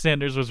Bernie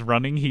Sanders was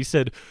running, he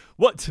said,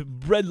 what,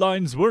 red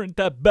lines weren't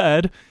that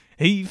bad?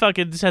 He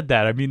fucking said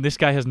that. I mean, this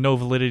guy has no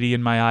validity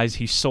in my eyes.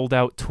 He sold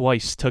out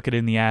twice, took it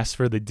in the ass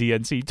for the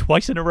DNC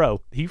twice in a row.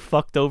 He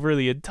fucked over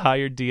the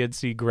entire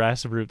DNC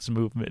grassroots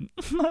movement.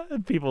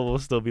 People will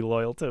still be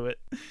loyal to it.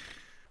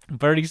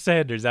 Bernie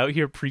Sanders out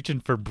here preaching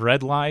for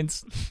bread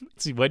lines.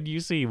 See, when you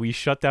see we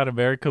shut down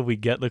America, we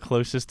get the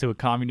closest to a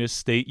communist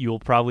state you will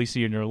probably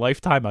see in your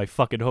lifetime. I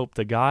fucking hope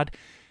to God.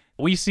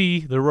 We see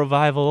the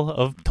revival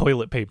of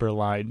toilet paper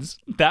lines.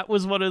 That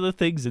was one of the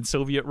things in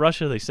Soviet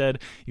Russia. They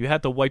said you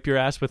had to wipe your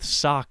ass with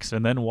socks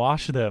and then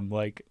wash them.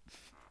 Like,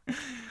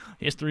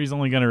 history's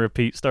only going to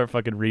repeat. Start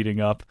fucking reading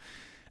up.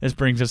 This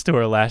brings us to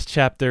our last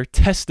chapter,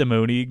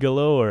 testimony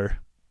galore.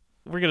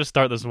 We're going to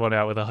start this one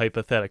out with a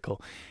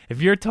hypothetical.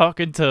 If you're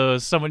talking to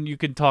someone you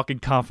can talk in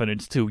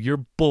confidence to, your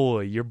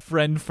boy, your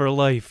friend for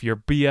life, your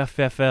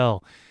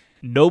BFFL,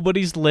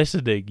 nobody's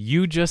listening.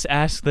 You just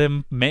ask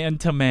them man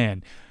to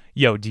man.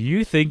 Yo, do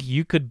you think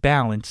you could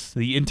balance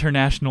the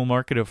international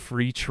market of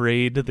free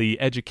trade, the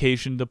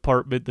education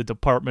department, the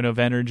Department of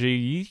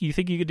Energy? You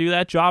think you could do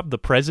that job? The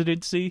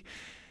presidency?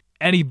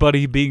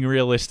 Anybody being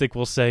realistic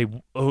will say,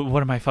 oh,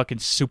 what am I, fucking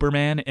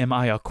Superman? Am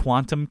I a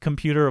quantum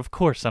computer? Of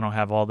course I don't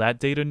have all that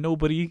data.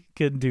 Nobody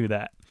can do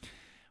that.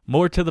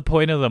 More to the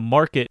point of the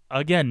market,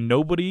 again,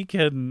 nobody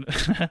can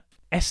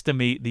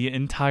estimate the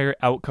entire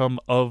outcome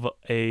of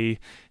a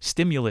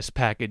stimulus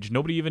package.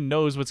 Nobody even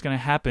knows what's going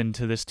to happen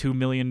to this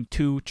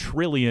 $2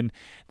 trillion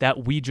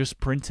that we just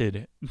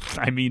printed.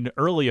 I mean,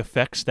 early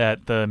effects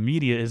that the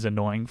media is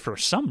annoying for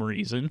some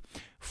reason.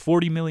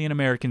 40 million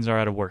Americans are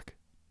out of work.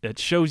 It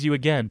shows you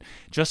again,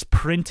 just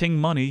printing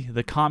money,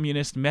 the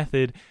communist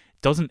method,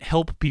 doesn't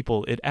help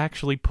people. It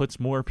actually puts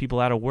more people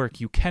out of work.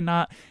 You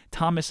cannot,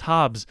 Thomas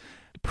Hobbes,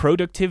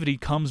 productivity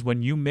comes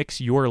when you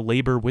mix your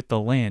labor with the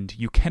land.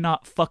 You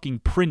cannot fucking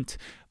print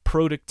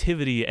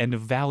productivity and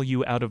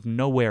value out of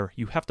nowhere.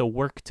 You have to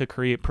work to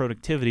create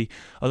productivity.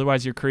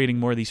 Otherwise, you're creating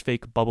more of these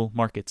fake bubble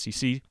markets. You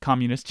see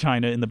communist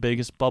China in the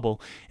biggest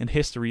bubble in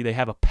history. They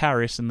have a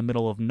Paris in the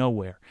middle of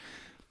nowhere.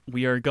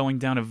 We are going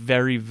down a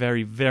very,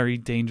 very, very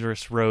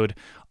dangerous road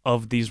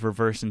of these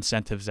reverse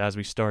incentives as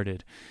we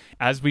started.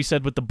 As we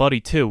said with the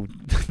buddy, too,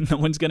 no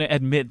one's going to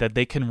admit that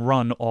they can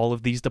run all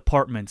of these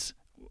departments.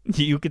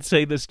 You could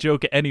say this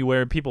joke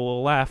anywhere and people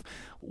will laugh.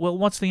 Well,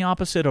 what's the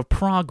opposite of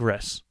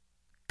progress?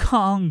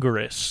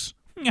 Congress.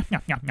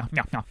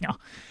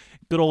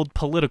 Good old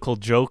political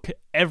joke.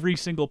 Every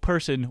single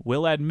person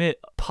will admit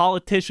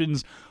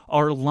politicians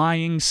are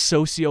lying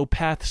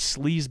sociopath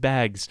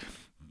sleazebags.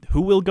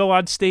 Who will go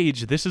on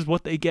stage? This is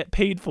what they get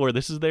paid for.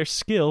 This is their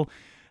skill,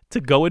 to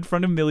go in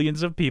front of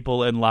millions of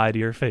people and lie to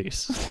your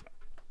face.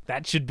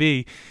 That should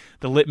be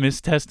the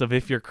litmus test of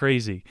if you're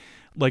crazy.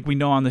 Like we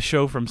know on the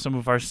show from some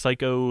of our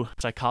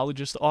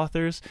psychologist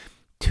authors,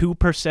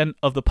 2%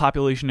 of the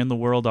population in the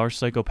world are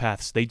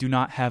psychopaths. They do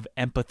not have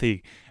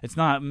empathy. It's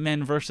not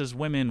men versus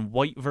women,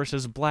 white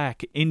versus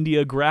black,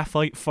 India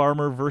graphite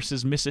farmer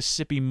versus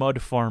Mississippi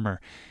mud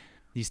farmer.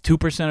 These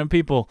 2% of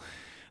people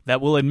that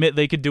will admit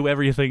they could do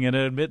everything and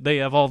admit they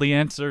have all the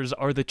answers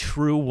are the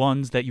true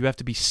ones that you have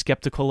to be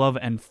skeptical of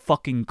and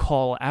fucking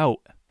call out.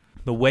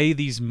 The way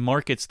these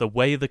markets, the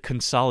way the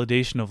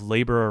consolidation of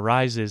labor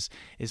arises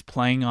is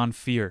playing on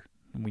fear.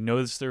 And we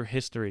know this through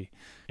history.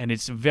 And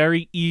it's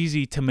very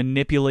easy to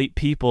manipulate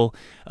people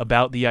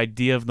about the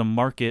idea of the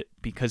market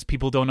because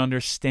people don't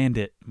understand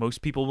it.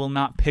 Most people will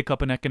not pick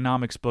up an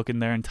economics book in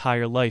their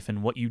entire life,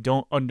 and what you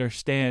don't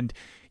understand,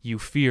 you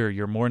fear,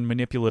 you're more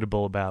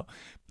manipulatable about.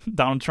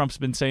 Donald Trump's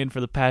been saying for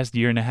the past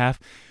year and a half,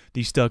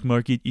 the stock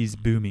market is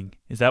booming.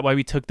 Is that why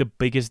we took the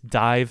biggest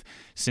dive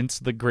since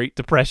the Great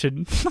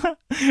Depression?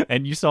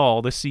 And you saw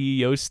all the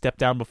CEOs step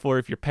down before.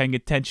 If you're paying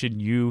attention,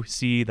 you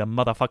see the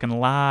motherfucking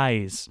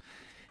lies.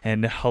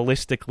 And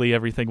holistically,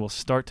 everything will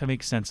start to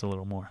make sense a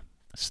little more.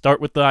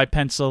 Start with the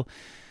iPencil.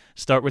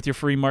 Start with your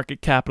free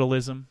market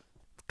capitalism.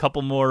 A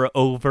couple more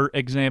overt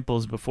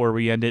examples before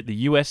we end it. The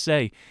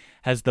USA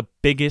has the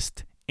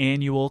biggest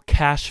annual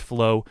cash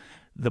flow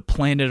the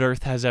planet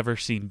Earth has ever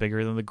seen.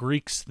 Bigger than the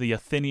Greeks, the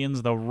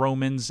Athenians, the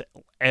Romans,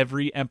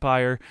 every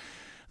empire.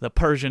 The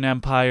Persian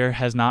Empire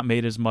has not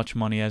made as much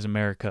money as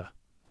America.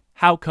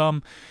 How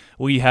come?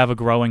 We have a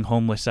growing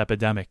homeless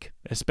epidemic,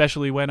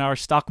 especially when our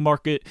stock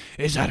market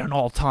is at an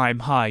all-time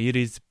high. It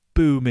is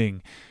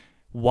booming.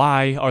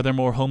 Why are there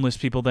more homeless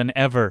people than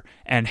ever?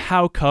 And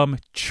how come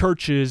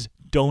churches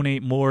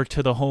donate more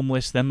to the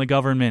homeless than the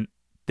government?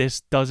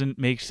 This doesn't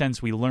make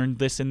sense. We learned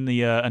this in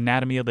the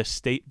Anatomy of the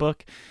State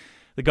book.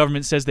 The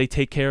government says they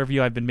take care of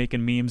you. I've been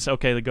making memes.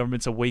 Okay, the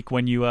government's awake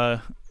when you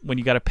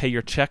got to pay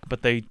your check,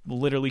 but they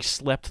literally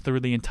slept through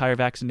the entire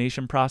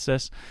vaccination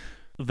process.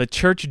 The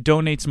church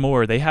donates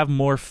more. They have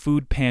more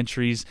food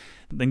pantries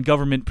than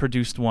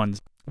government-produced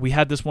ones. We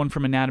had this one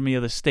from Anatomy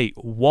of the State.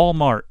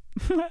 Walmart.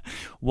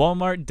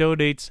 Walmart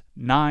donates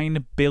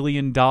 $9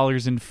 billion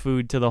in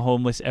food to the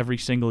homeless every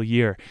single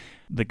year.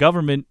 The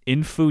government,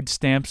 in food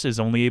stamps, is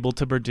only able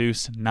to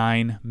produce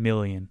 $9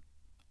 million.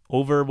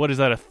 Over,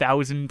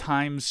 1,000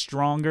 times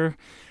stronger?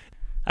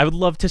 I would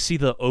love to see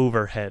the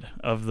overhead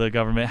of the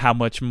government, how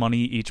much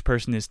money each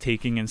person is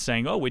taking and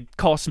saying, oh, it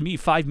costs me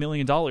 $5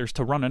 million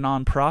to run a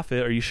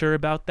nonprofit. Are you sure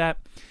about that?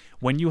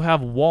 When you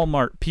have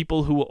Walmart,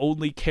 people who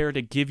only care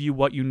to give you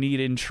what you need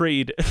in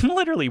trade,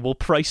 literally will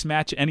price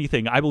match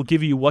anything. I will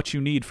give you what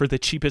you need for the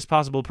cheapest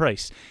possible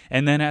price.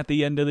 And then at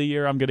the end of the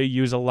year, I'm going to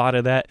use a lot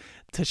of that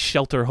to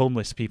shelter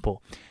homeless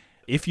people.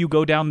 If you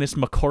go down this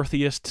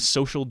McCarthyist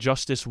social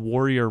justice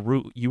warrior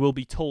route, you will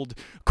be told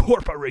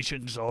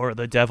corporations are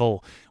the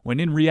devil, when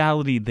in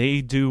reality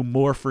they do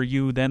more for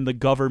you than the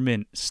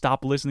government.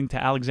 Stop listening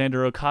to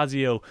Alexander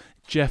Ocasio.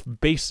 Jeff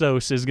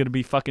Bezos is going to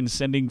be fucking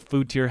sending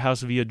food to your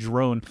house via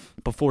drone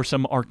before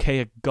some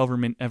archaic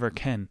government ever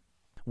can.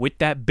 With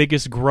that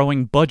biggest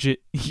growing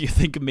budget, you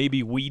think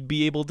maybe we'd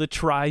be able to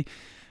try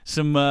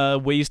some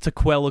ways to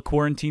quell a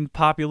quarantined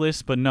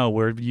populace? But no,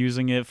 we're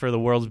using it for the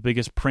world's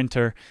biggest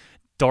printer,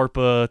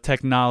 DARPA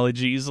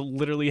technologies.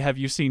 Literally, have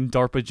you seen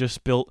DARPA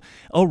just built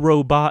a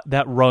robot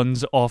that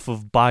runs off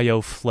of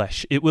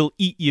bio-flesh? It will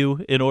eat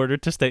you in order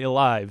to stay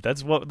alive.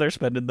 That's what they're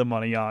spending the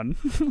money on.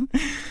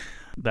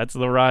 That's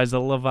the rise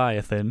of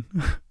Leviathan.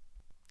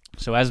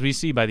 So as we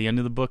see by the end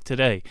of the book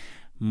today,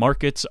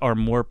 markets are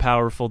more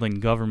powerful than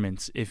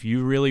governments. If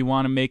you really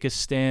want to make a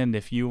stand,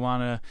 if you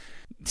want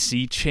to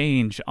see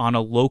change on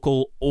a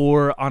local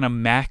or on a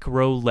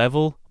macro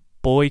level,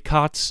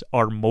 boycotts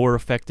are more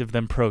effective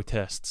than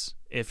protests.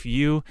 If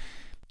you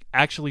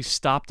actually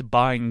stopped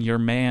buying your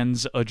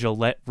man's a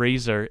Gillette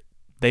razor,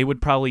 they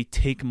would probably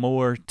take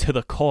more to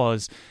the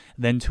cause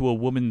than to a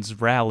woman's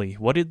rally.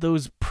 What did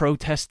those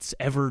protests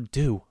ever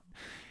do?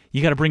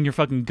 You got to bring your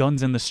fucking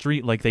guns in the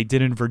street like they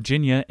did in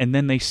Virginia, and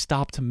then they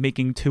stopped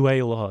making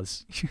 2A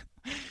laws.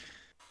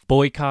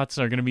 Boycotts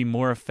are going to be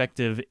more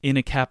effective in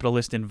a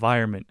capitalist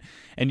environment.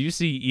 And you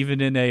see, even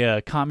in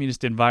a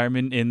communist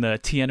environment, in the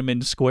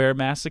Tiananmen Square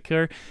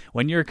massacre,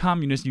 when you're a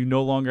communist, you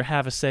no longer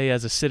have a say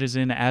as a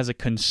citizen, as a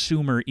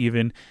consumer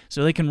even,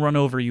 so they can run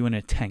over you in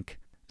a tank.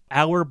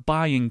 Our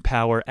buying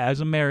power as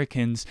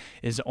Americans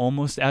is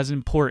almost as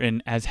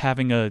important as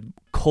having a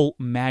Colt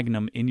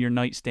Magnum in your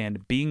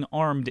nightstand. Being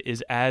armed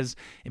is as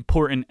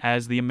important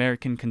as the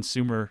American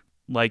consumer.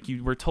 Like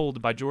you were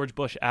told by George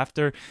Bush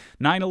after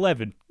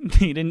 9/11,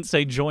 he didn't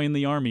say join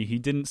the army. He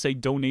didn't say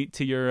donate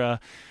to your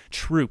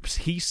troops.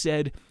 He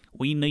said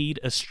we need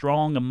a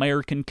strong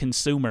American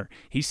consumer.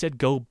 He said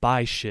go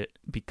buy shit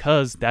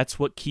because that's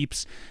what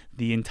keeps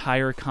the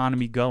entire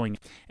economy going.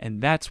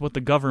 And that's what the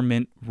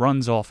government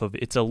runs off of.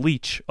 It's a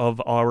leech of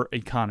our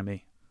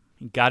economy.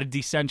 You got to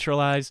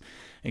decentralize.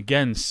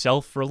 Again,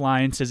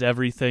 self-reliance is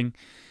everything.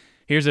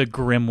 Here's a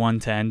grim one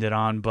to end it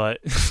on, but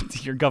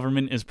your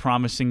government is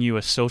promising you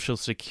a Social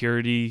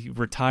Security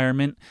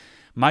retirement.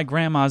 My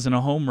grandma's in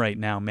a home right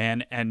now,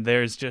 man, and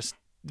there's just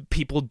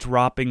people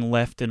dropping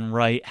left and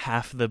right.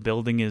 Half the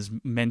building is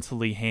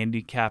mentally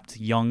handicapped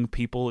young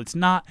people. It's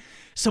not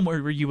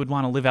somewhere where you would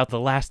want to live out the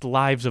last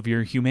lives of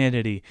your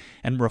humanity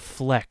and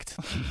reflect.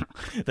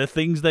 The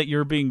things that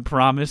you're being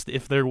promised,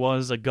 if there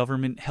was a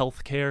government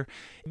health care,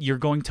 you're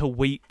going to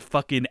wait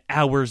fucking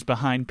hours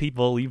behind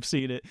people. You've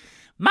seen it.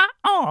 My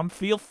arm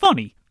feels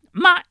funny.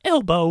 My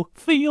elbow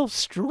feels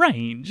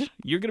strange.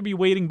 You're going to be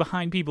waiting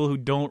behind people who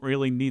don't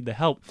really need the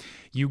help.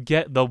 You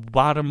get the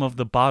bottom of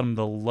the bottom,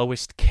 the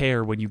lowest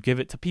care when you give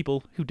it to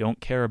people who don't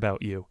care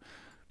about you.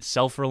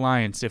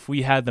 Self-reliance. If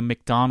we had the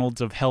McDonald's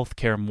of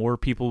healthcare, more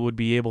people would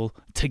be able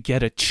to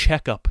get a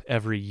checkup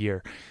every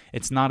year.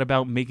 It's not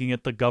about making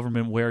it the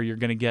government where you're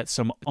going to get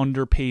some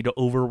underpaid,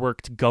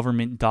 overworked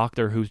government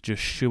doctor who's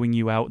just shooing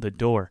you out the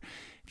door.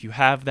 If you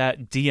have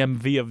that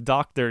DMV of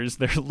doctors,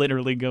 they're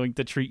literally going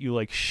to treat you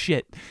like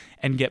shit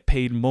and get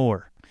paid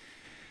more.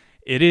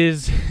 It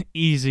is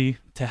easy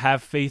to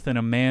have faith in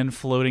a man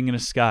floating in a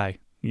sky.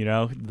 You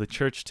know, the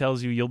church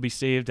tells you you'll be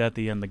saved at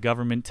the end. The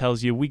government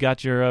tells you we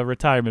got your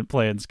retirement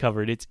plans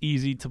covered. It's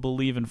easy to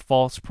believe in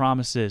false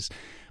promises.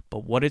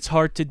 But what it's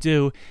hard to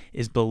do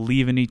is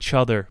believe in each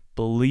other,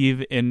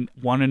 believe in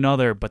one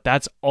another. But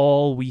that's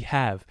all we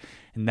have.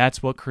 And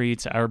that's what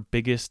creates our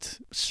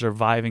biggest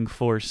surviving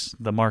force,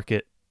 the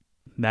market.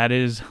 That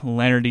is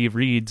Leonard E.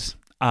 Read's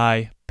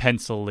I,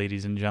 Pencil,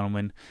 ladies and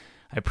gentlemen.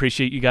 I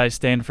appreciate you guys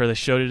staying for the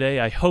show today.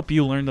 I hope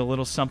you learned a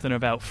little something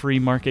about free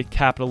market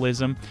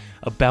capitalism,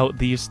 about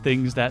these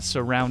things that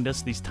surround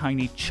us, these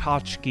tiny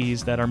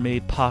tchotchkes that are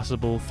made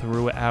possible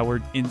through our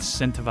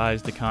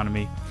incentivized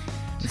economy.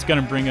 It's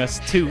going to bring us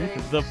to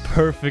the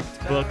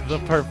perfect book, the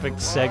perfect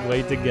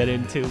segue to get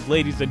into.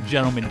 Ladies and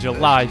gentlemen,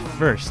 July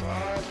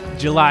 1st.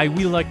 July,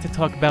 we like to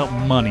talk about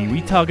money.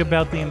 We talk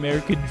about the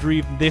American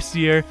dream this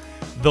year,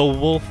 The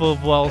Wolf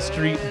of Wall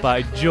Street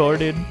by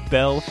Jordan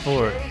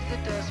Belfort.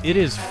 It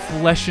is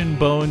flesh and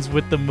bones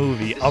with the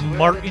movie, a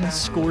Martin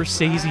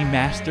Scorsese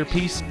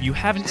masterpiece. If you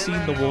haven't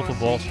seen The Wolf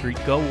of Wall Street,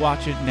 go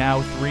watch it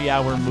now.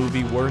 3-hour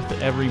movie worth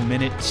every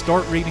minute.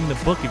 Start reading the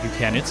book if you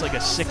can. It's like a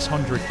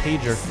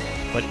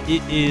 600-pager, but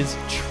it is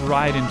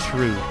tried and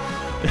true.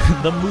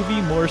 The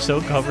movie more so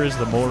covers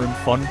the more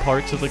fun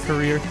parts of the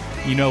career.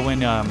 You know,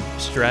 when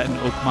Stratton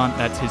Oakmont,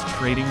 that's his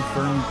trading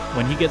firm,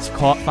 when he gets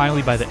caught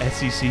finally by the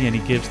SEC and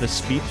he gives the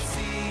speech,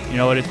 you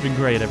know what, it's been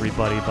great,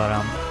 everybody, but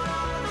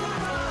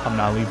I'm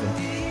not leaving.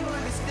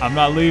 I'm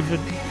not leaving.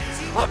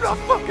 I'm not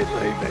fucking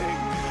leaving.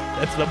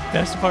 That's the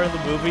best part of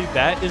the movie.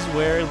 That is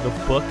where the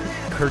book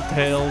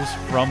curtails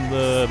from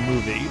the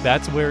movie.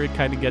 That's where it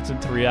kind of gets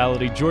into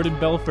reality. Jordan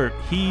Belfort,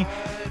 he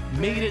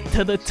made it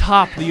to the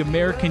top, the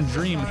American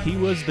dream. He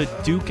was the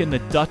Duke and the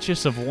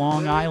Duchess of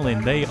Long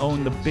Island. They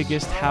owned the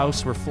biggest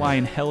house, were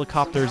flying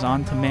helicopters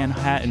onto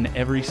Manhattan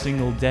every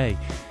single day.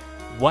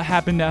 What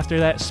happened after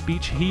that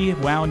speech? He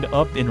wound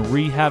up in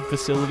rehab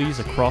facilities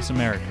across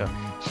America.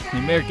 The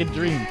American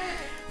dream.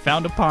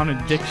 Found upon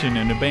addiction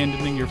and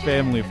abandoning your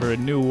family for a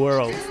new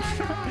world.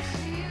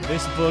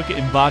 This book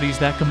embodies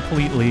that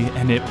completely,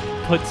 and it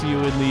puts you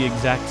in the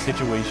exact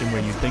situation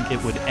where you think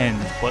it would end.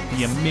 But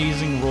the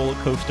amazing roller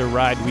coaster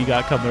ride we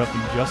got coming up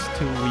in just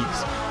 2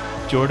 weeks.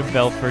 Jordan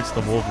Belfort's The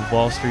Wolf of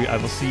Wall Street. I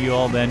will see you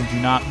all then. Do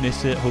not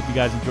miss it. Hope you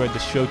guys enjoyed the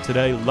show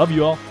today. Love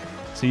you all.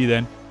 See you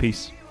then.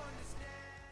 Peace.